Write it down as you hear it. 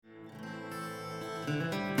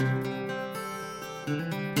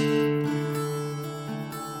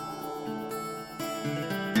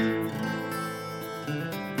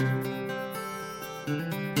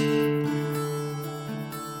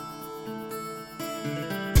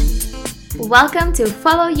Welcome to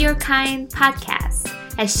Follow Your Kind podcast,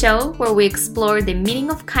 a show where we explore the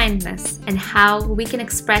meaning of kindness and how we can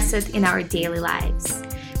express it in our daily lives.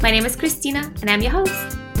 My name is Christina, and I'm your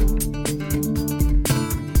host.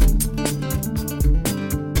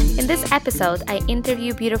 In this episode, I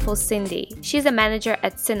interview beautiful Cindy. She's a manager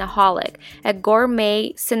at Cinnaholic, a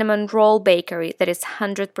gourmet cinnamon roll bakery that is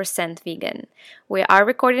 100% vegan. We are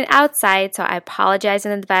recording outside, so I apologize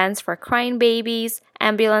in advance for crying babies,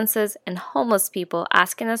 ambulances, and homeless people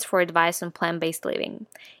asking us for advice on plant-based living.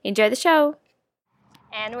 Enjoy the show!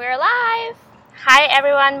 And we're live! Hi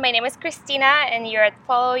everyone, my name is Christina and you're at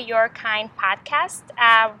Follow Your Kind podcast.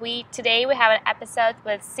 Today we have an episode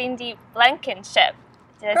with Cindy Blankenship.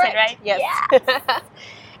 Did I say it right? Yes.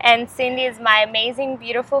 And Cindy is my amazing,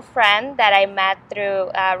 beautiful friend that I met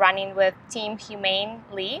through running with Team Humane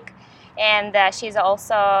League. And she's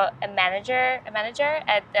also a manager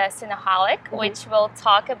at Cinnaholic, which we'll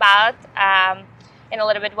talk about in a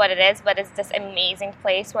little bit what it is. But it's this amazing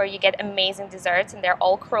place where you get amazing desserts, and they're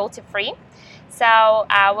all cruelty-free. So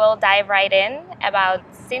we'll dive right in about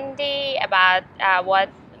Cindy, about what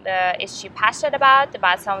is she passionate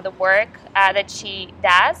about some of the work that she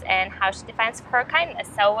does, and how she defines her kindness.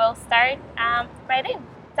 So we'll start right in.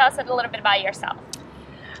 Tell us a little bit about yourself.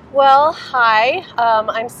 Well, hi,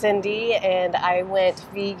 I'm Cindy, and I went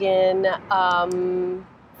vegan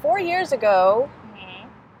 4 years ago.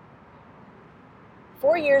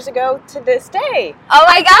 4 years ago to this day. Oh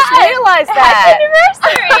my God! I just realized that. Happy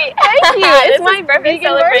anniversary! Thank you. It's my perfect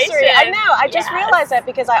vegan anniversary. I know. I just Yes. realized that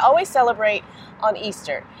because I always celebrate on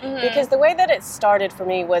Easter. Because the way that it started for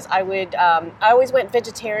me was I always went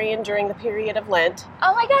vegetarian during the period of Lent.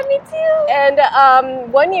 Oh my God, me too!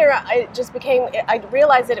 And 1 year I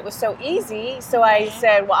realized that it was so easy, so I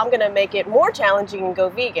said, well, I'm going to make it more challenging and go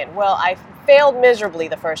vegan. Well, I failed miserably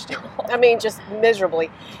the first year. I mean, just miserably.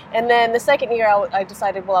 And then the second year I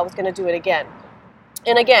decided, well, I was going to do it again.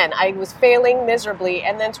 And again, I was failing miserably.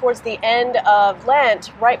 And then towards the end of Lent,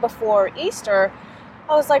 right before Easter,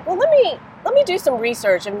 I was like, well, let me do some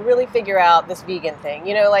research and really figure out this vegan thing.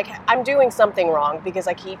 You know, like I'm doing something wrong because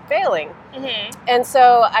I keep failing. And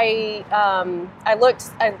so I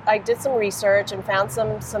did some research and found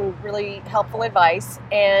some really helpful advice,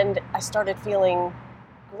 and I started feeling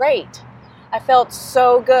great. I felt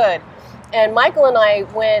so good. And Michael and I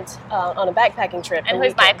went on a backpacking trip. And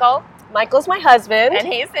who's Michael? Michael's my husband. And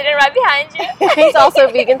he's sitting right behind you. He's also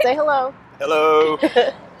vegan. Say hello. Hello.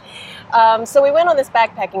 So we went on this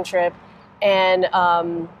backpacking trip, and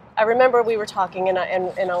I remember we were talking, and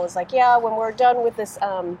I was like, yeah, when we're done with this,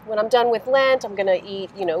 when I'm done with Lent, I'm gonna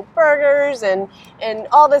eat, burgers and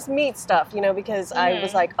all this meat stuff, because I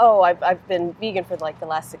was like, oh, I've been vegan for like the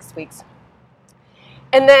last 6 weeks.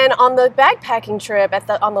 And then on the backpacking trip,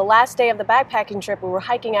 on the last day of the backpacking trip, we were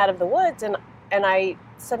hiking out of the woods, and I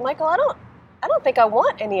said, Michael, I don't think I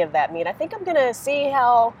want any of that meat. I think I'm gonna see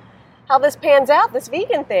how this pans out, this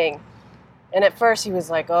vegan thing. And at first he was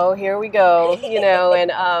like, oh, here we go,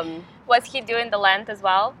 and... Was he doing the Lent as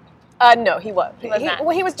well? No, he was. He was not.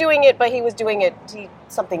 Well, he was doing it, but he was doing it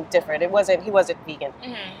something different. He wasn't vegan.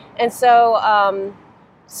 And so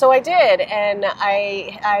so I did, and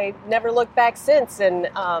I never looked back since. And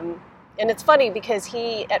it's funny because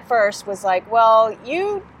he at first was like, well,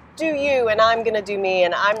 you do you, and I'm going to do me,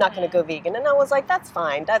 and I'm not going to go vegan. And I was like, that's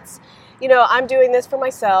fine. That's, I'm doing this for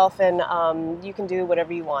myself, and you can do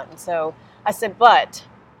whatever you want. And so I said, but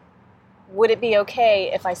would it be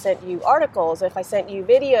okay if I sent you articles, if I sent you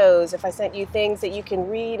videos, if I sent you things that you can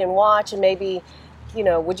read and watch, and maybe,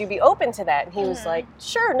 would you be open to that? And he was like,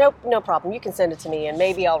 sure, no problem. You can send it to me, and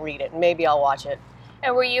maybe I'll read it, and maybe I'll watch it.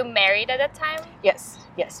 And were you married at that time? Yes,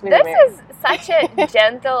 we were married. This is such a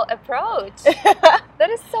gentle approach. That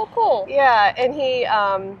is so cool. Yeah, and he...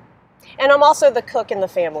 and I'm also the cook in the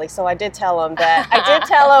family, so I did tell him that.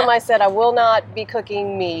 I said, I will not be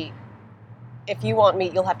cooking meat. If you want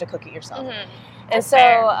meat, you'll have to cook it yourself. And so,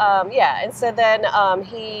 and so then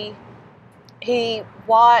he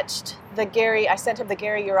watched I sent him the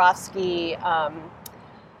Gary Yourofsky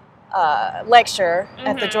lecture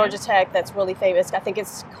at the Georgia Tech that's really famous. I think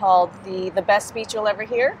it's called The Best Speech You'll Ever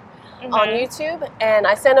Hear. on YouTube, and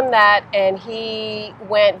I sent him that, and he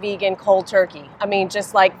went vegan cold turkey. I mean,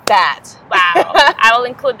 just like that. Wow. I will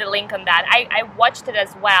include the link on that. I watched it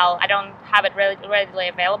as well. I don't have it readily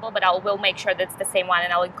available, but I will make sure that's the same one,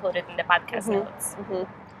 and I'll include it in the podcast notes.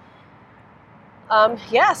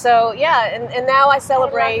 And now I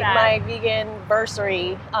celebrate that. my vegan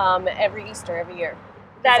versary every Easter every year.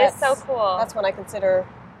 That is so cool. That's when I consider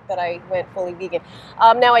that I went fully vegan.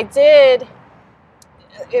 Now I did.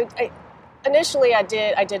 Initially, I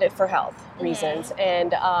did it for health reasons,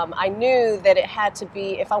 and I knew that it had to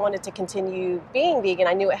be, if I wanted to continue being vegan,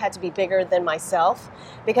 I knew it had to be bigger than myself,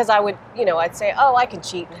 because I would, I'd say, oh, I can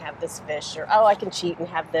cheat and have this fish, or oh, I can cheat and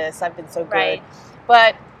have this. I've been so good, right.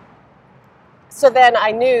 But so then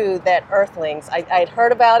I knew that Earthlings. I had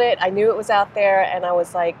heard about it. I knew it was out there, and I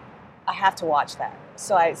was like, I have to watch that.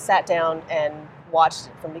 So I sat down and watched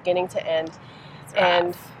it from beginning to end,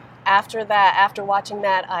 and after watching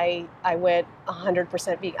that, I went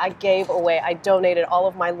 100% vegan. I gave away, I donated all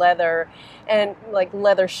of my leather and like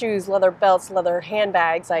leather shoes, leather belts, leather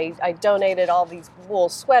handbags. I donated all these wool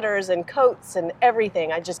sweaters and coats and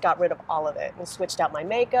everything. I just got rid of all of it and switched out my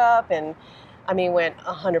makeup, and went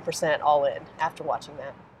 100% all in after watching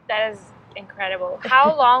that. That is incredible.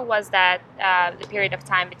 How long was that, the period of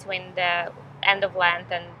time between the end of Lent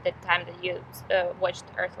and the time that you watched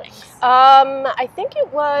Earthlings? I think it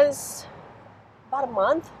was about a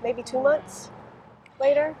month, maybe 2 months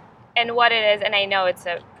later. And what it is, and I know it's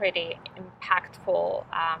a pretty impactful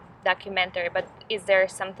documentary, but is there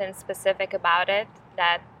something specific about it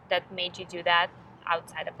that made you do that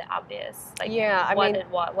outside of the obvious? Like,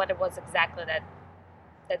 what it was exactly that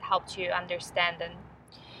helped you understand and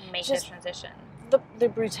make the transition? The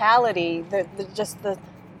brutality,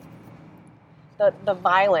 the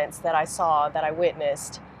violence that I saw, that I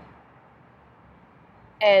witnessed.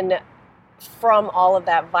 And from all of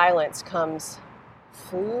that violence comes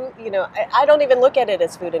food. I don't even look at it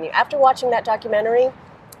as food anymore. After watching that documentary,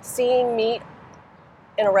 seeing meat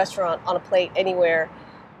in a restaurant on a plate anywhere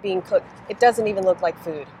being cooked, it doesn't even look like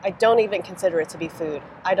food. I don't even consider it to be food.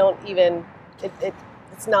 I don't even,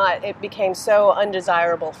 it's not, it became so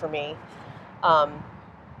undesirable for me. And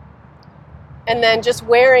then just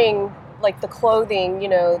wearing like the clothing,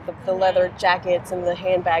 the leather jackets and the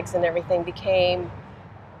handbags and everything became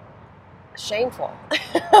shameful.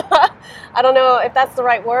 I don't know if that's the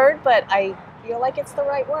right word, but I feel like it's the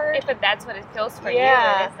right word. If that's what it feels for you,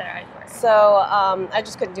 it is the right word. So I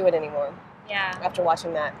just couldn't do it anymore. Yeah. After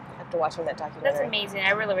watching that documentary. That's amazing.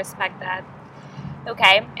 I really respect that.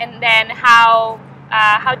 Okay, and then how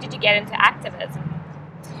did you get into activism?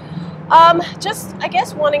 Just, I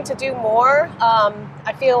guess, wanting to do more.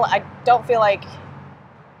 I don't feel like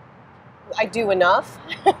I do enough.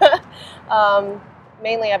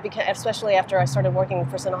 Mainly, especially after I started working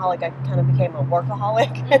for Cinnaholic, I kind of became a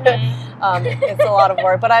workaholic. Mm-hmm. It's a lot of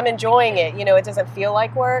work, but I'm enjoying it. It doesn't feel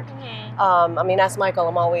like work. Mm-hmm. Ask Michael.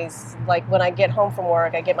 I'm always, like, when I get home from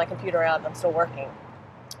work, I get my computer out and I'm still working.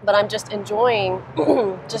 But I'm just enjoying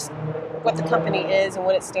just what the company is and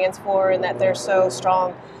what it stands for, and that they're so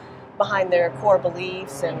strong behind their core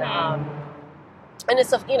beliefs, and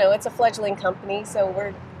it's a fledgling company, so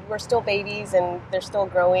we're still babies and they're still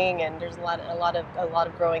growing, and there's a lot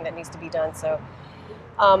of growing that needs to be done. So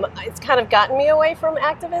it's kind of gotten me away from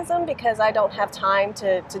activism because I don't have time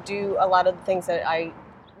to do a lot of the things that I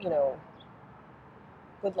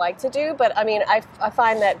would like to do. But I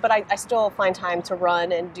find that, but I still find time to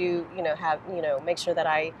run and do make sure that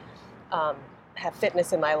I have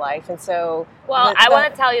fitness in my life. And so, well, I want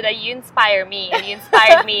to tell you that you inspire me, and you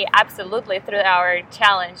inspired me absolutely through our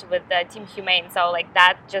challenge with the Team Humane. So, like,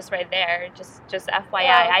 that just right there, just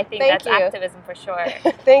FYI, I think that's activism for sure.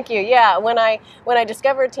 Thank you. Yeah, when I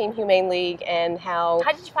discovered Team Humane League and how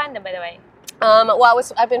did you find them, by the way?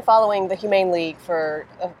 I've been following the Humane League for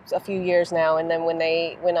a few years now, and then when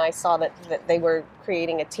I saw that they were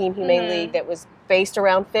creating a Team Humane mm-hmm. League that was based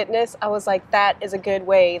around fitness, I was like, that is a good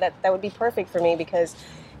way. That would be perfect for me because,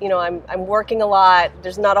 I'm working a lot.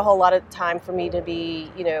 There's not a whole lot of time for me to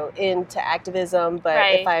be, into activism, but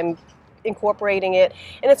if I'm incorporating it,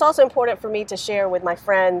 and it's also important for me to share with my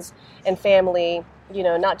friends and family,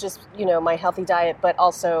 not just my healthy diet, but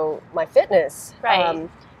also my fitness. Right.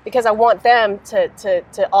 Because I want them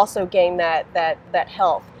to also gain that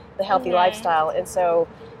health, the healthy mm-hmm. lifestyle. And so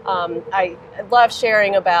I love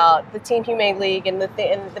sharing about the Team Humane League and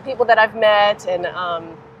the people that I've met,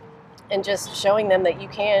 and just showing them that you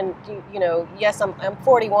can, yes, I'm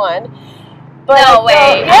 41. But no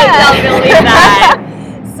way. I don't believe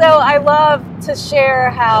that. So I love to share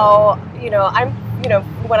how,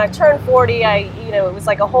 when I turned 40, it was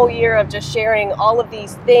like a whole year of just sharing all of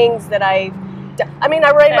these things that I ran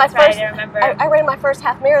my first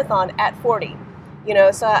half marathon at 40.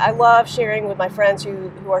 So I love sharing with my friends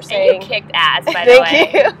who are saying... And you kicked ass, by the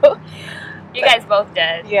way. Thank you. You guys both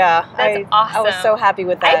did. Yeah, That's awesome. I was so happy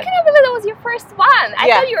with that. I couldn't believe that was your first one. I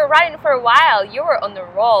thought you were running for a while. You were on the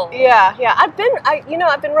roll. Yeah. I've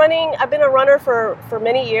been running. I've been a runner for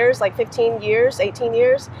many years, like 15 years, 18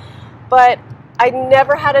 years, but I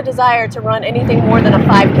never had a desire to run anything more than a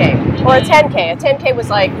 5K or a 10K. A 10K was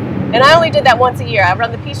like, and I only did that once a year. I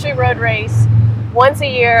run the Peachtree Road Race once a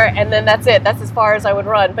year, and then that's it. That's as far as I would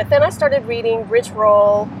run. But then I started reading Rich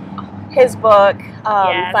Roll, his book,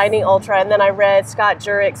 Finding Ultra, and then I read Scott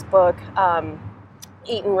Jurick's book,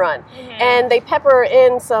 Eat and Run. And they pepper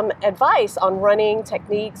in some advice on running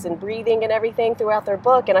techniques and breathing and everything throughout their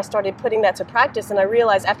book, and I started putting that to practice, and I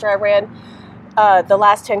realized after I ran the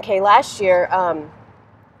last 10K last year,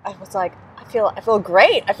 I was like, I feel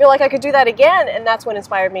great. I feel like I could do that again, and that's what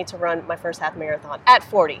inspired me to run my first half marathon at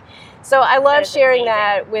 40. So I love sharing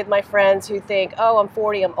that with my friends who think, oh, I'm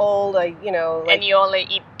 40, I'm old, and you only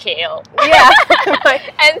eat kale. Yeah.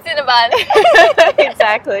 And cinnamon.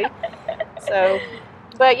 Exactly. So,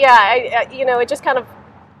 but yeah, it just kind of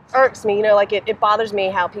irks me, like it bothers me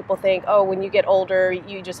how people think, oh, when you get older,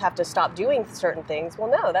 you just have to stop doing certain things. Well,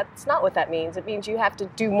 no, that's not what that means. It means you have to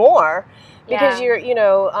do more because you're,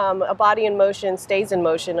 a body in motion stays in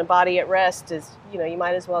motion. A body at rest is, you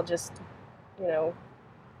might as well just,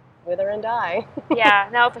 wither and die. Yeah,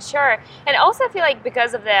 no, for sure. And also I feel like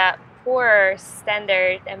because of the poor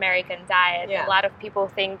standard American diet, a lot of people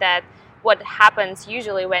think that what happens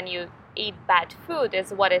usually when you eat bad food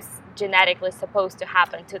is what is genetically supposed to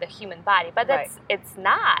happen to the human body, but it's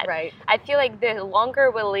not. Right. I feel like the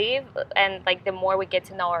longer we live, and like the more we get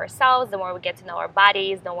to know ourselves, the more we get to know our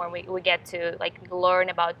bodies, the more we get to like learn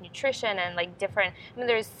about nutrition and like different. I mean,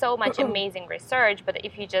 there's so much amazing research, but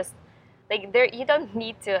if you just you don't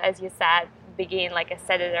need to, as you said, begin like a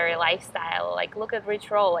sedentary lifestyle. Like look at Rich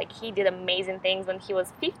Roll, like he did amazing things when he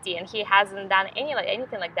was 50 and he hasn't done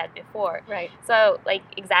anything like that before. Right. So like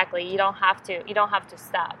exactly, you don't have to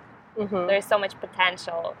stop. There's so much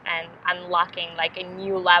potential and unlocking like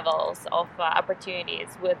new levels of opportunities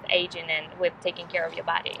with aging and with taking care of your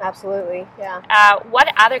body. Absolutely, yeah.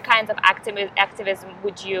 What other kinds of activism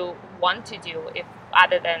would you want to do if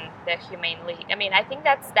other than the Humane League? I mean, I think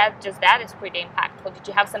that is pretty impactful. Did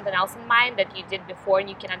you have something else in mind that you did before and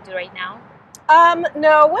you cannot do right now?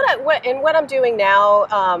 No. What I'm doing now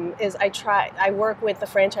is I work with the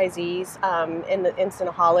franchisees in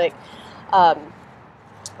Cinnaholic.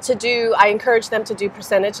 I encourage them to do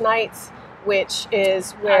percentage nights, which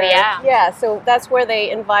is where, so that's where they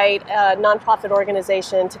invite a nonprofit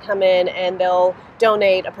organization to come in and they'll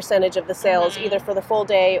donate a percentage of the sales either for the full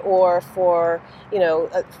day or for,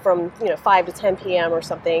 from 5 to 10 p.m. or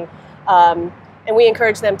something. And we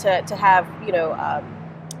encourage them to have,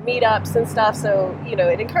 meetups and stuff. So,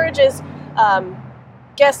 it encourages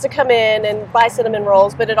guests to come in and buy cinnamon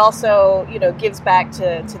rolls, but it also, gives back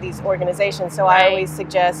to these organizations. So I always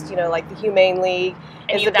suggest, like the Humane League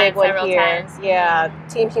is a big one here. Times. Yeah,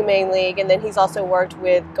 Team Humane League. And then he's also worked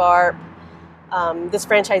with GARP, this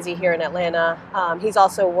franchisee here in Atlanta. He's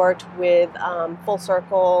also worked with Full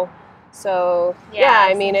Circle. So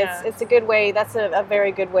I mean, it's a good way. That's a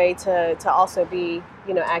very good way to also be,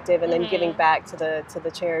 active and then giving back to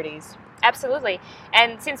the charities. Absolutely.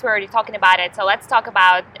 And since we're already talking about it, so let's talk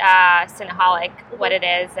about Cinnaholic, what it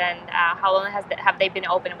is, and how long have they been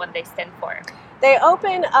open, what they stand for? They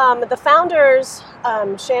opened, the founders,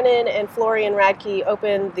 Shannon and Florian Radke,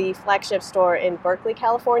 opened the flagship store in Berkeley,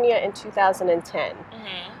 California in 2010.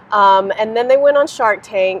 And then they went on Shark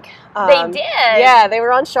Tank. They did? Yeah, they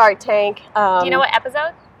were on Shark Tank. Do you know what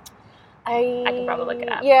episode? I can probably look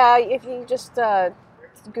it up. Yeah, if you just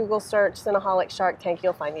Google search Cinnaholic Shark Tank,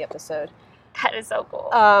 you'll find the episode. That is so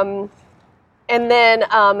cool. And then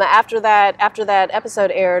after that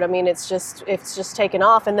episode aired, I mean, it's just taken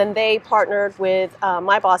off. And then they partnered with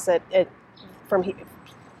my boss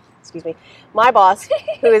my boss,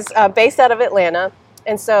 who is based out of Atlanta.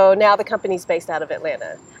 And so now the company's based out of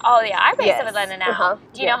Atlanta. Oh, yeah. I'm based out of Atlanta now.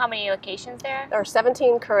 Do you know Yeah. how many locations there? There are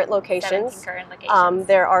 17 current locations. 17 current locations.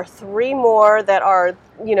 There are 3 more that are,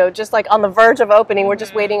 just like on the verge of opening. We're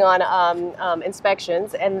just waiting on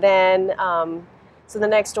inspections. And then, so the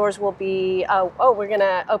next stores will be, we're going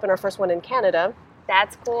to open our first one in Canada.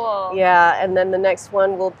 That's cool. Yeah, and then the next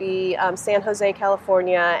one will be San Jose,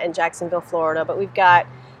 California, and Jacksonville, Florida. But we've got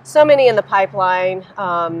so many in the pipeline.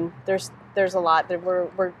 There's a lot.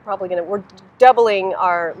 We're probably we're doubling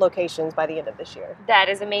our locations by the end of this year. That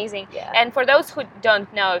is amazing. Yeah. And for those who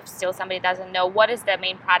don't know, if still somebody doesn't know, what is the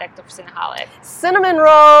main product of Cinnaholic? Cinnamon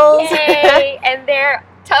rolls. Yay! And they're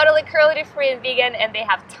totally cruelty-free and vegan, and they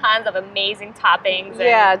have tons of amazing toppings.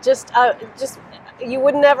 Yeah, just you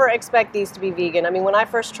would never expect these to be vegan. I mean, when I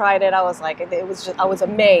first tried it, I was like, I was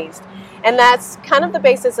amazed. And that's kind of the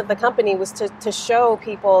basis of the company, was to show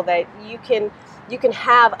people that you can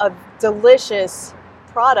have a delicious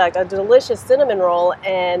product, a delicious cinnamon roll,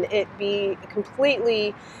 and it be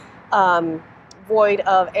completely void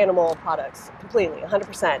of animal products, completely,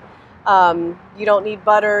 100%. You don't need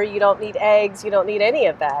butter, you don't need eggs, you don't need any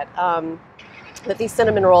of that. But these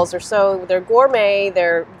cinnamon rolls they're gourmet.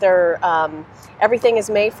 They're everything is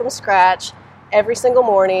made from scratch every single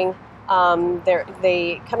morning.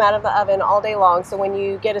 They come out of the oven all day long. So when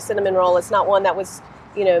you get a cinnamon roll, it's not one that was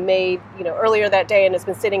made earlier that day and it's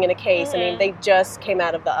been sitting in a case. Mm-hmm. I mean, they just came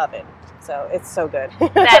out of the oven. So it's so good.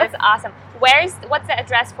 That is awesome. What's the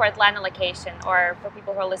address for Atlanta location, or for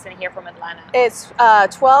people who are listening here from Atlanta? It's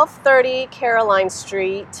 1230 Caroline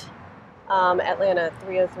Street, Atlanta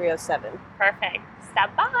 30307. Perfect.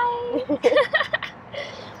 Stop by.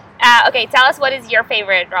 Okay, tell us, what is your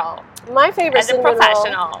favorite roll? My favorite cinnamon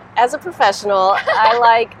roll. As a professional, I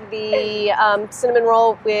like the cinnamon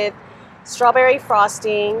roll with strawberry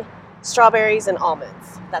frosting, strawberries, and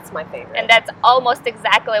almonds. That's my favorite. And that's almost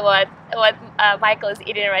exactly what Michael is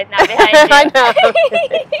eating right now behind you. I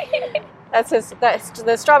know. That's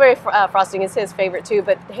the strawberry frosting is his favorite too.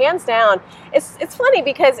 But hands down, it's funny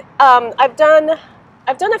because I've done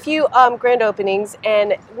a few grand openings,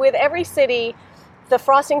 and with every city, the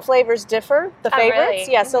frosting flavors differ. The favorites,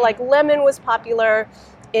 really? Yeah. Mm-hmm. So like lemon was popular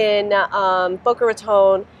in Boca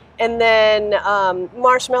Raton, and then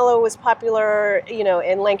marshmallow was popular,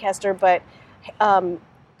 in Lancaster. But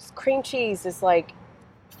cream cheese is like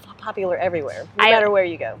popular everywhere, no matter where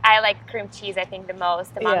you go. I like cream cheese, I think, the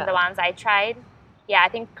most among the ones I tried. Yeah, I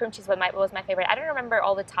think cream cheese was my favorite. I don't remember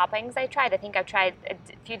all the toppings I tried. I think I tried a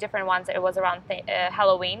few different ones. It was around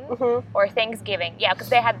Halloween or Thanksgiving. Yeah,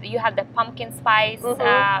 because you had the pumpkin spice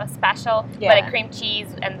special, but a cream cheese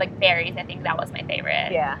and like berries. I think that was my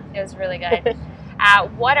favorite. Yeah, it was really good.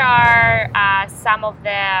 What are some of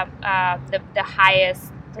the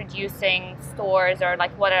highest producing stores, or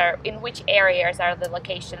like in which areas are the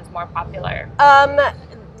locations more popular?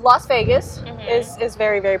 Las Vegas is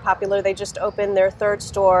very, very popular. They just opened their third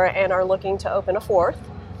store and are looking to open a fourth.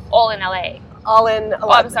 All in LA? All in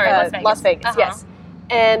Las Vegas. Las Vegas, yes.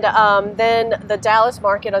 And then the Dallas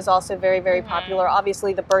market is also very, very popular.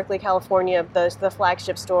 Obviously, the Berkeley, California, the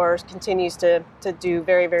flagship store continues to do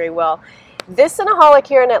very, very well. This Cinnaholic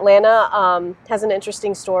here in Atlanta has an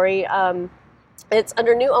interesting story. It's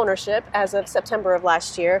under new ownership as of September of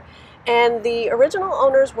last year. And the original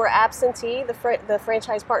owners were absentee. The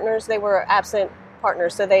franchise partners, they were absent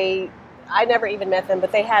partners. So I never even met them,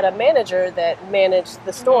 but they had a manager that managed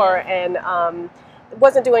the store and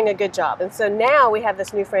wasn't doing a good job. And so now we have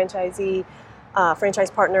this new franchise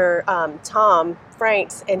partner, Tom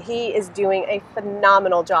Franks, and he is doing a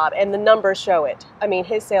phenomenal job. And the numbers show it. I mean,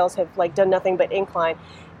 his sales have done nothing but incline,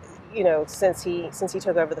 since he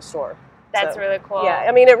took over the store. That's really cool. Yeah,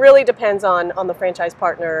 I mean, it really depends on the franchise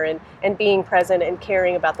partner and being present and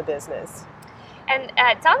caring about the business. And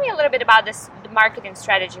tell me a little bit about the marketing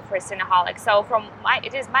strategy for Cinnaholic. So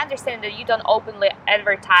it is my understanding that you don't openly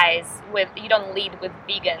advertise you don't lead with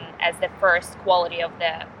vegan as the first quality of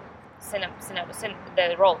the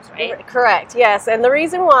the rolls, right? Correct, yes. And the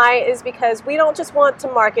reason why is because we don't just want to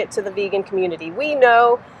market to the vegan community. We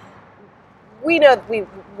know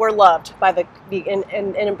we're loved by the vegan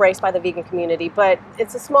and embraced by the vegan community, but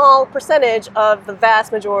it's a small percentage of the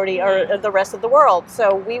vast majority or the rest of the world.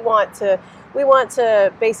 So we want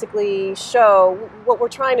to basically show, what we're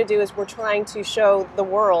trying to do is we're trying to show the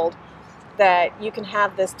world that you can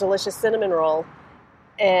have this delicious cinnamon roll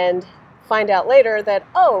and find out later that,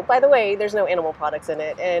 oh, by the way, there's no animal products in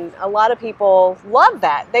it. And a lot of people love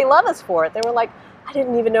that. They love us for it. They were like, I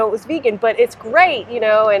didn't even know it was vegan, but it's great,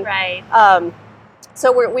 and right.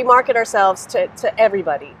 So we market ourselves to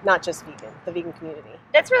everybody, not just the vegan community.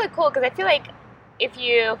 That's really cool, because I feel like if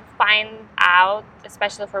you find out,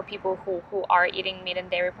 especially for people who are eating meat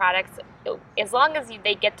and dairy products, as long as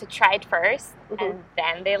they get to try it first and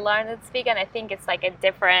then they learn it's vegan, I think it's like a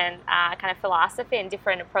different kind of philosophy and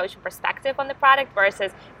different approach and perspective on the product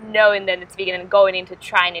versus knowing that it's vegan and going into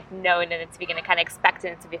trying it knowing that it's vegan and kind of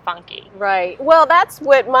expecting it to be funky. Right. Well, that's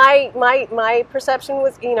what my perception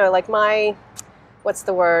was, like my, what's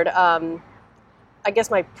the word? I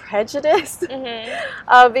guess my prejudice,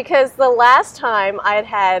 because the last time I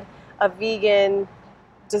had a vegan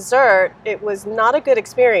dessert, it was not a good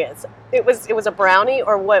experience. It was a brownie,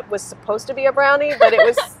 or what was supposed to be a brownie, but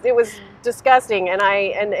it was disgusting, and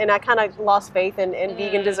I kind of lost faith in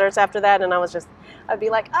vegan desserts after that, and I'd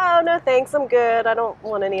be like, oh no thanks, I'm good, I don't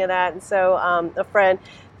want any of that. And so a friend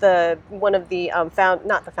one of the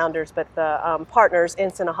not the founders, but the partners in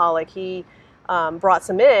Cinnaholic, he brought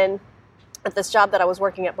some in at this job that I was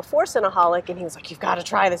working at before Cinnaholic, and he was like, "You've got to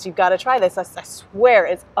try this. You've got to try this. I swear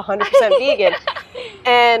it's 100% vegan."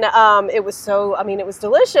 And it was it was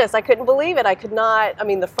delicious. I couldn't believe it. I could not. I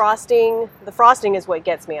mean, the frosting is what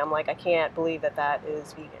gets me. I'm like, I can't believe that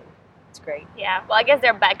is vegan. It's great. Yeah, well, I guess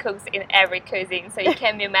there are bad cooks in every cuisine, so you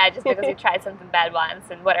can't be mad just because you tried something bad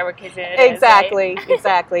once in whatever cuisine it is. Exactly, right?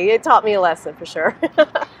 exactly. It taught me a lesson for sure.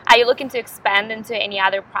 Are you looking to expand into any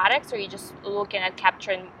other products, or are you just looking at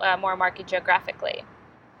capturing more market geographically?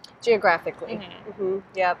 Geographically.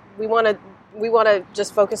 Yeah, we want to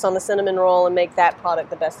just focus on the cinnamon roll and make that product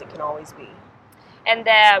the best it can always be. And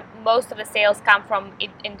most of the sales come from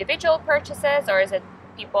individual purchases, or is it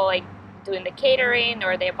people like doing the catering,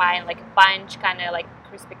 or they're buying like a bunch, kind of like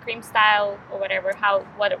Krispy Kreme style or whatever?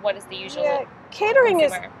 What is the usual? Yeah, catering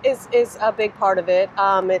consumer? is a big part of it.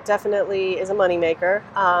 It definitely is a moneymaker.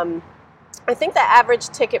 I think the average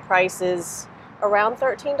ticket price is around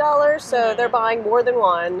 $13, so they're buying more than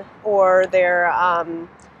one, or they're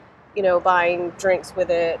buying drinks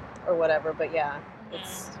with it or whatever. But yeah,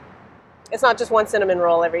 it's not just one cinnamon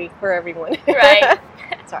roll for everyone. Right.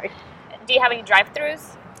 Sorry. Do you have any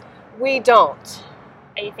drive-thrus? We don't.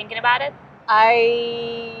 Are you thinking about it?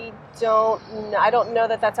 I don't know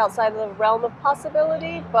that that's outside of the realm of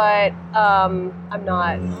possibility, but I'm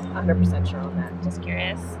not 100% sure on that. Just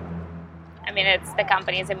curious. I mean, the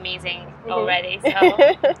company is amazing already. So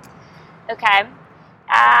okay.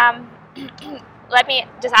 Let me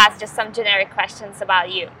just ask some generic questions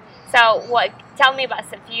about you. So, tell me about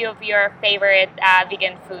a few of your favorite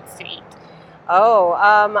vegan foods to eat. Oh,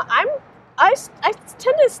 I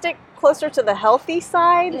tend to stick closer to the healthy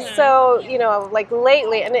side. So, like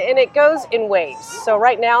lately, and it goes in waves. So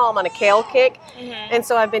right now I'm on a kale kick. And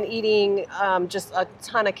so I've been eating just a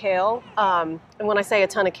ton of kale. And when I say a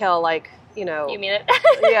ton of kale, like, You mean it?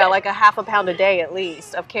 yeah, like a half a pound a day at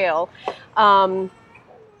least of kale.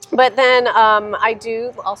 But then I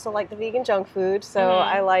do also like the vegan junk food. So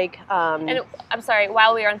I like... and I'm sorry,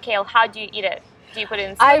 while we're on kale, how do you eat it? Do you put it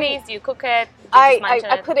in smoothies? Do you cook it?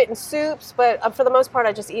 I put it in soups, but for the most part,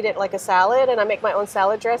 I just eat it like a salad, and I make my own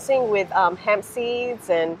salad dressing with hemp seeds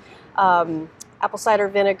and apple cider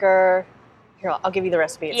vinegar. Here, I'll give you the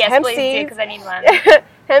recipe. It's yes, hemp please seeds, do, because I need one.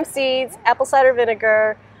 hemp seeds, apple cider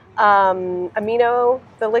vinegar,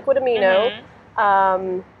 the liquid amino,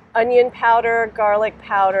 onion powder, garlic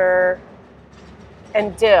powder,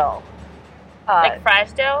 and dill. Like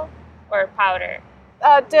fresh dill or powder?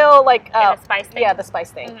 Dill, like the spice thing? Yeah, the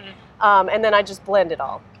spice thing. And then I just blend it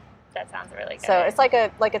all. That sounds really good. So it's like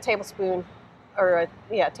a tablespoon, or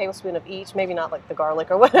a tablespoon of each. Maybe not like the garlic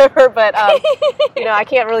or whatever, but I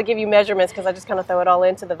can't really give you measurements because I just kind of throw it all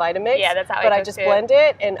into the Vitamix. Yeah, that's how. But I just blend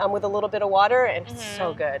it and with a little bit of water, and it's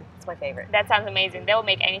so good. It's my favorite. That sounds amazing. They will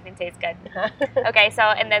make anything taste good. Okay, so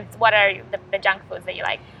and then what are the junk foods that you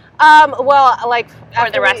like? Well, like or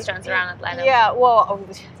the restaurants around Atlanta. Yeah, well,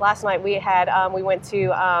 last night we went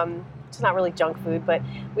to it's not really junk food, but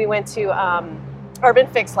we went to Urban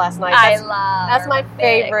Fix last night. That's my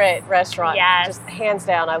favorite restaurant. Yes, just hands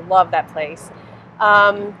down. I love that place.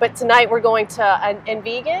 But tonight we're going to and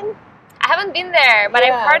vegan. I haven't been there, but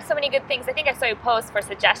I've heard so many good things. I think I saw you post for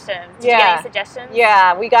suggestions. Did you get any suggestions?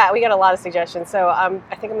 Yeah, we got a lot of suggestions. So I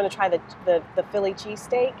think I'm going to try the Philly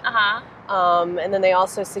cheesesteak. And then they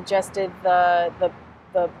also suggested the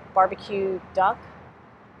barbecue duck,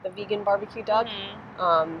 the vegan barbecue duck. So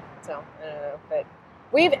I don't know, but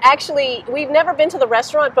we've never been to the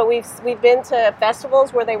restaurant, but we've been to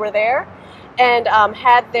festivals where they were there, and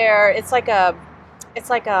had their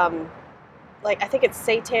I think it's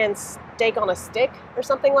Seitan's steak on a stick or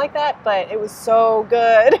something like that, but it was so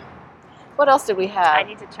good. What else did we have? I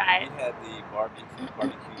need to try it. We had the barbecue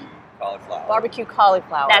cauliflower. Barbecue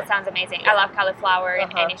cauliflower. That sounds amazing. I love cauliflower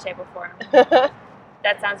in any shape or form.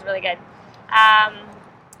 That sounds really good.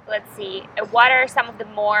 Let's see. What are some of the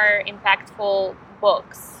more impactful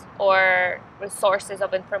books or resources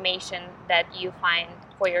of information that you find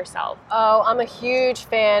for yourself? Oh, I'm a huge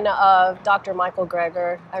fan of Dr. Michael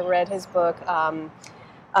Greger. I read his book,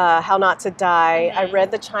 How Not to Die. I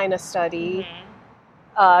read the China Study.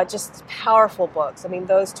 Just powerful books. I mean,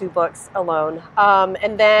 those two books alone.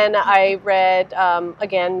 And then I read,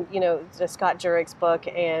 again, the Scott Jurek's book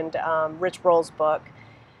and Rich Roll's book.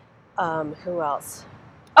 Who else?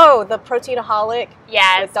 Oh, the Proteinaholic.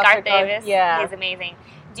 Yeah, with Scott Davis. Yeah. He's amazing.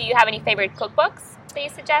 Do you have any favorite cookbooks that you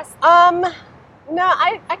suggest? No,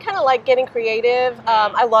 I kind of like getting creative.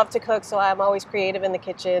 I love to cook, so I'm always creative in the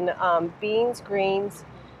kitchen. Beans, greens,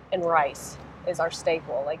 and rice. is our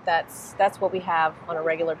staple. Like that's what we have on a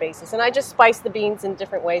regular basis. And I just spice the beans in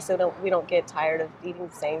different ways so we don't get tired of eating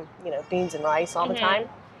the same, beans and rice all the time.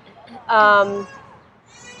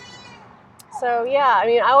 So yeah, I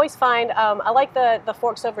mean, I always find I like the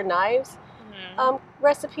forks over knives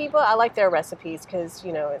recipe, but I like their recipes because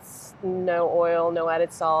it's no oil, no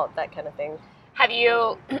added salt, that kind of thing. Have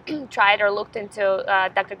you tried or looked into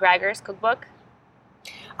Dr. Greger's cookbook?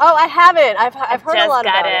 Oh, I haven't. I've heard a lot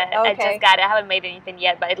about it. Okay. I just got it. I haven't made anything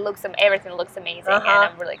yet, but everything looks amazing, and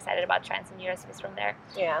I'm really excited about trying some new recipes from there.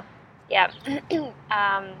 Yeah. Yeah.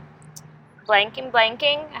 Blanking.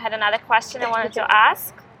 I had another question I wanted to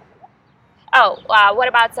ask. Oh, what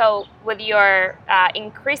about with your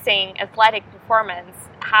increasing athletic performance?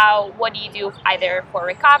 What do you do either for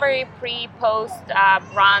recovery, pre, post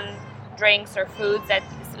run, drinks or foods that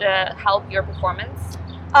help your performance?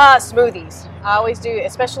 Smoothies. I always do,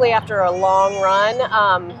 especially after a long run.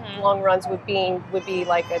 Long runs would be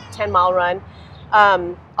like a 10-mile run.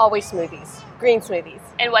 Always smoothies, green smoothies.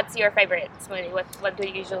 And what's your favorite smoothie? What do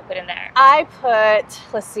you usually put in there? I put,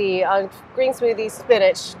 green smoothies,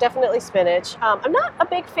 spinach, definitely spinach. I'm not a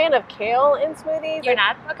big fan of kale in smoothies. You're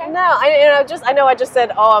not? Okay. No, I know I just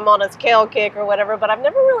said, I'm on a kale kick or whatever, but I've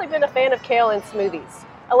never really been a fan of kale in smoothies.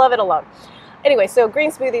 I love it alone. Anyway, so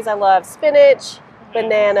green smoothies, I love spinach,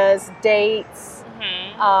 bananas, dates,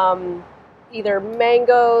 either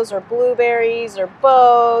mangoes or blueberries or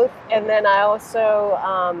both. And then I also,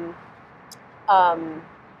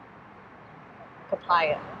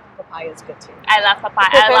 papaya. Papaya is good too. I love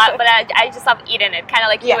papaya. But I just love eating it. Kind of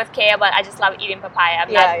like you with kale, but I just love eating papaya.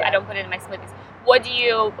 I don't put it in my smoothies. What do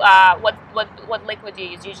you, what liquid do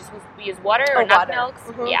you use? Do you just use water or nut milks?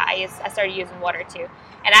 Yeah, I started using water too.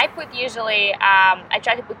 And I put usually, I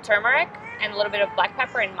try to put turmeric and a little bit of black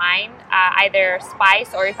pepper in mine, either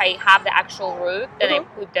spice or if I have the actual root, then I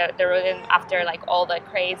put the root in after like all the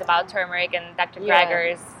craze about turmeric and Dr.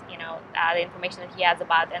 Greger's, the information that he has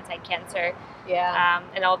about anti-cancer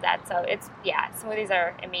and all of that. So smoothies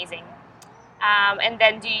are amazing. And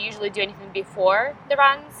then do you usually do anything before the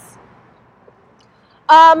runs?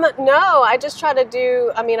 No, I just try to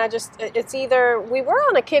do, it's either, we were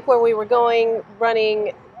on a kick where we were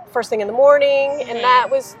running first thing in the morning, and that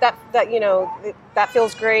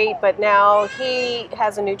feels great, but now he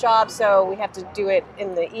has a new job, so we have to do it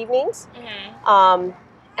in the evenings.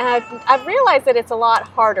 And I've realized that it's a lot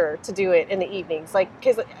harder to do it in the evenings, like,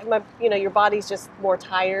 because, your body's just more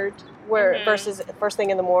tired versus first thing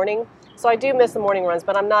in the morning. So I do miss the morning runs,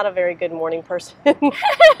 but I'm not a very good morning person.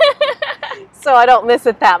 So I don't miss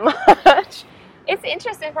it that much. It's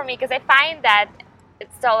interesting for me because I find that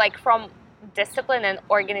it's still like from discipline and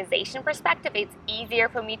organization perspective, it's easier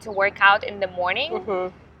for me to work out in the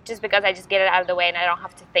morning just because I just get it out of the way and I don't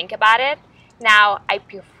have to think about it. Now I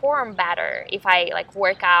perform better if I like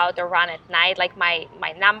work out or run at night. Like my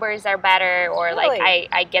numbers are better, or like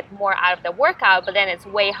I get more out of the workout. But then it's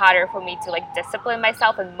way harder for me to like discipline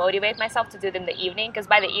myself and motivate myself to do it in the evening. Because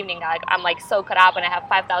by the evening, I'm like so caught up and I have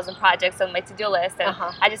 5,000 projects on my to-do list, and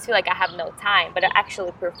I just feel like I have no time. But I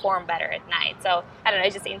actually perform better at night. So I don't know.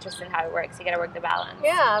 It's just interesting how it works. You got to work the balance.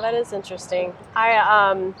 Yeah, that is interesting.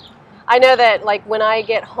 I know that like when I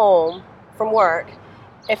get home from work,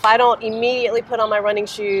 if I don't immediately put on my running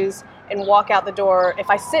shoes and walk out the door, if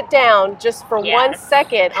I sit down just for 1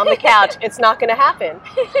 second on the couch, it's not going to happen.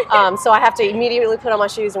 So I have to immediately put on my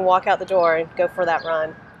shoes and walk out the door and go for that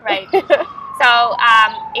run. Right. So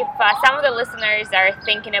if some of the listeners are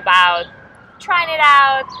thinking about trying it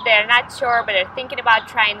out, they're not sure, but they're thinking about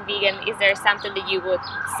trying vegan, is there something that you would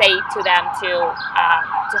say to them to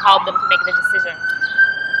help them to make the decision?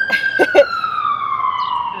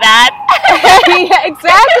 Yeah,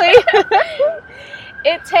 exactly.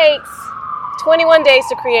 It takes 21 days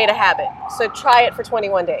to create a habit. So try it for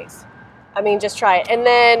 21 days. Just try it. And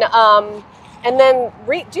then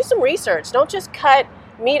do some research. Don't just cut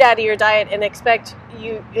meat out of your diet and expect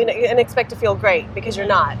to feel great, because you're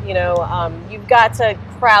not. You've got to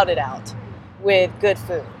crowd it out with good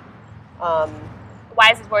food.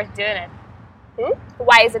 Why is it worth doing it?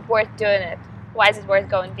 Why is it worth doing it? Why is it worth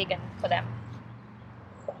going vegan for them?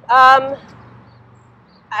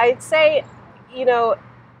 I'd say,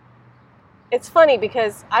 it's funny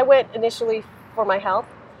because I went initially for my health.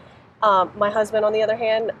 My husband, on the other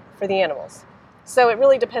hand, for the animals. So it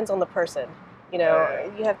really depends on the person. You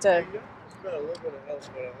have to. Got a little bit of health,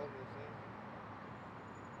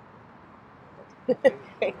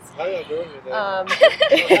 How y'all doing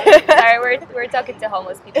today? Sorry, we're talking to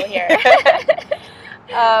homeless people here.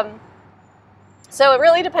 So it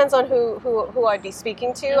really depends on who I'd be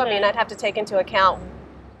speaking to. I'd have to take into account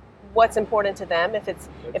what's important to them, if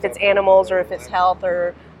it's animals or if it's health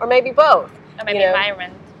or maybe both. Or maybe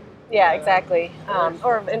environment. Yeah, exactly.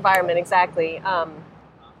 Or environment, exactly.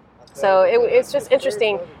 So it's just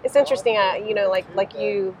interesting. It's interesting, like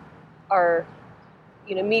you are,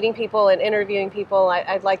 meeting people and interviewing people.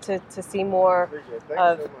 I'd like to see more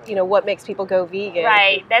of, what makes people go vegan.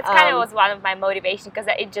 Right. That's kind of was one of my motivations, because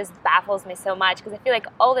it just baffles me so much, because I feel like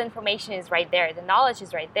all the information is right there. The knowledge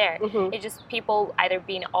is right there. Mm-hmm. It's just people either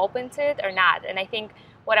being open to it or not. And I think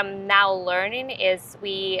what I'm now learning is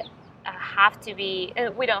we have to be,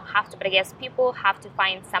 we don't have to, but I guess people have to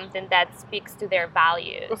find something that speaks to their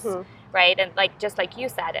values. Mm-hmm. Right, and just like you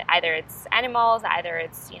said, either it's animals, either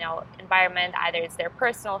it's environment, either it's their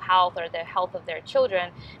personal health or the health of their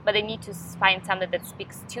children, but they need to find something that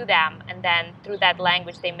speaks to them, and then through that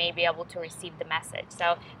language they may be able to receive the message.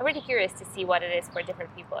 So I'm really curious to see what it is for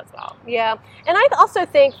different people as well. Yeah, and I also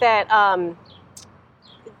think that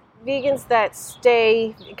vegans that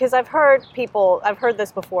stay, because I've heard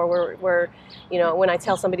this before where when I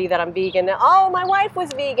tell somebody that I'm vegan, oh, my wife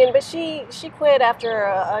was vegan, but she quit after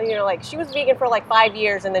like she was vegan for like 5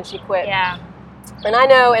 years and then she quit. Yeah. And I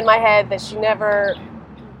know in my head that she never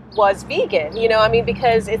was vegan,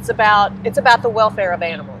 because it's about the welfare of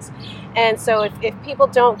animals. And so if people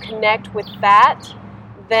don't connect with that,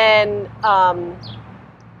 then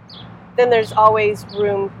there's always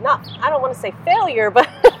room, I don't want to say failure, but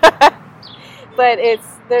but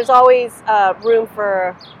there's always room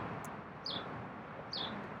for,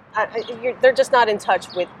 they're just not in touch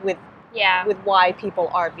with why people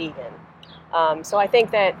are vegan. So I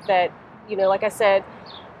think that like I said,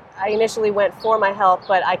 I initially went for my health,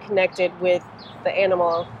 but I connected with the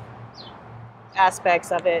animal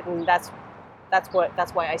aspects of it, and that's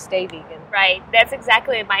why I stay vegan. Right. That's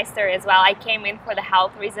exactly my story as well. I came in for the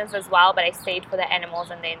health reasons as well, but I stayed for the animals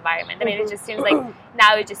and the environment. I mean, it just seems like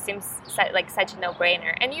now it just seems like such a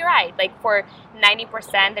no-brainer. And you're right. Like for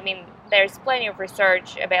 90%, I mean, there's plenty of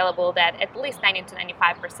research available that at least 90 to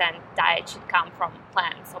 95% diet should come from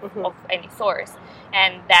plants of any source.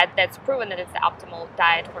 And that's proven that it's the optimal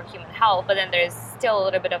diet for human health. But then there's still a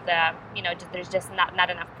little bit of the, there's just not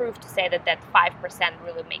enough proof to say that 5%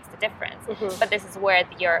 really makes the difference. But this is where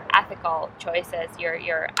your ethical choices,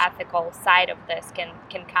 your ethical side of this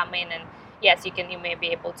can come in. And yes, you may be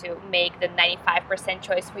able to make the 95%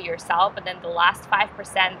 choice for yourself, but then the last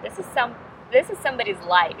 5%, this is somebody's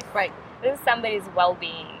life. Right. This is somebody's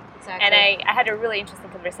well-being. Exactly. And I had a really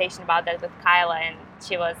interesting conversation about that with Kyla, and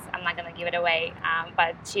she was, I'm not going to give it away,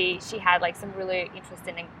 but she had like some really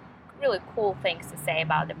interesting and really cool things to say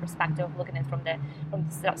about the perspective of looking at it from the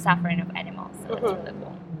suffering of animals. So that's really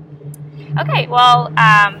cool. Okay, well,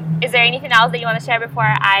 is there anything else that you want to share before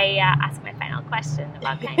I ask my final question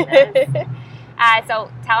about kindness?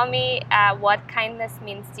 So tell me what kindness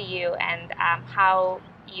means to you, and how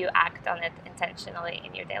you act on it intentionally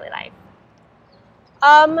in your daily life.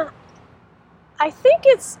 I think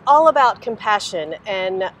it's all about compassion,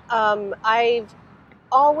 and I've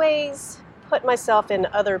always put myself in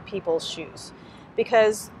other people's shoes,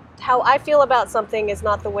 because how I feel about something is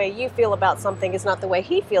not the way you feel about something, is not the way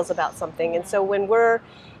he feels about something. And so when we're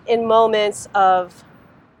in moments of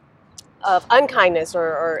unkindness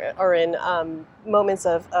or in moments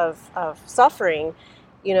of suffering,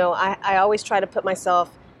 I always try to put myself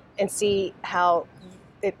and see how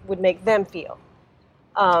it would make them feel.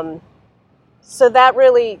 So that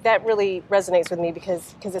really resonates with me,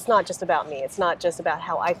 because it's not just about me. It's not just about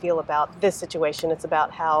how I feel about this situation. It's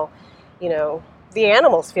about how, the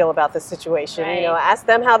animals feel about this situation. Right. Ask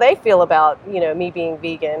them how they feel about, me being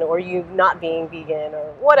vegan or you not being vegan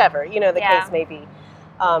or whatever, the case may be.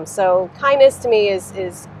 So kindness to me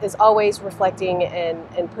is always reflecting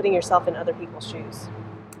and putting yourself in other people's shoes.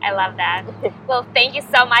 I love that. Well, thank you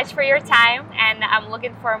so much for your time, and I'm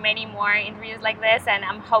looking for many more interviews like this, and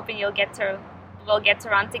I'm hoping we'll get to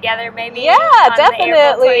run together maybe. Yeah, on definitely.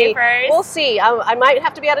 April 21st. We'll see. I might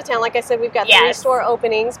have to be out of town. Like I said, we've got 3 store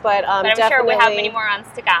openings, but I'm definitely, sure we'll have many more runs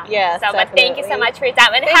to come. Yes, so, but thank you so much for your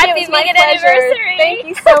time, and Thank you. happy It was my vegan pleasure. anniversary. Thank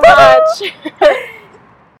you so much.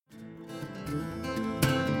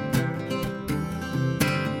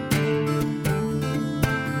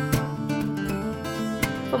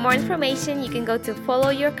 For more information, you can go to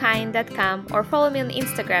followyourkind.com or follow me on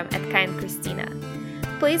Instagram at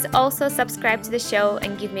KindChristina. Please also subscribe to the show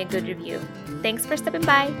and give me a good review. Thanks for stopping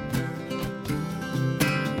by.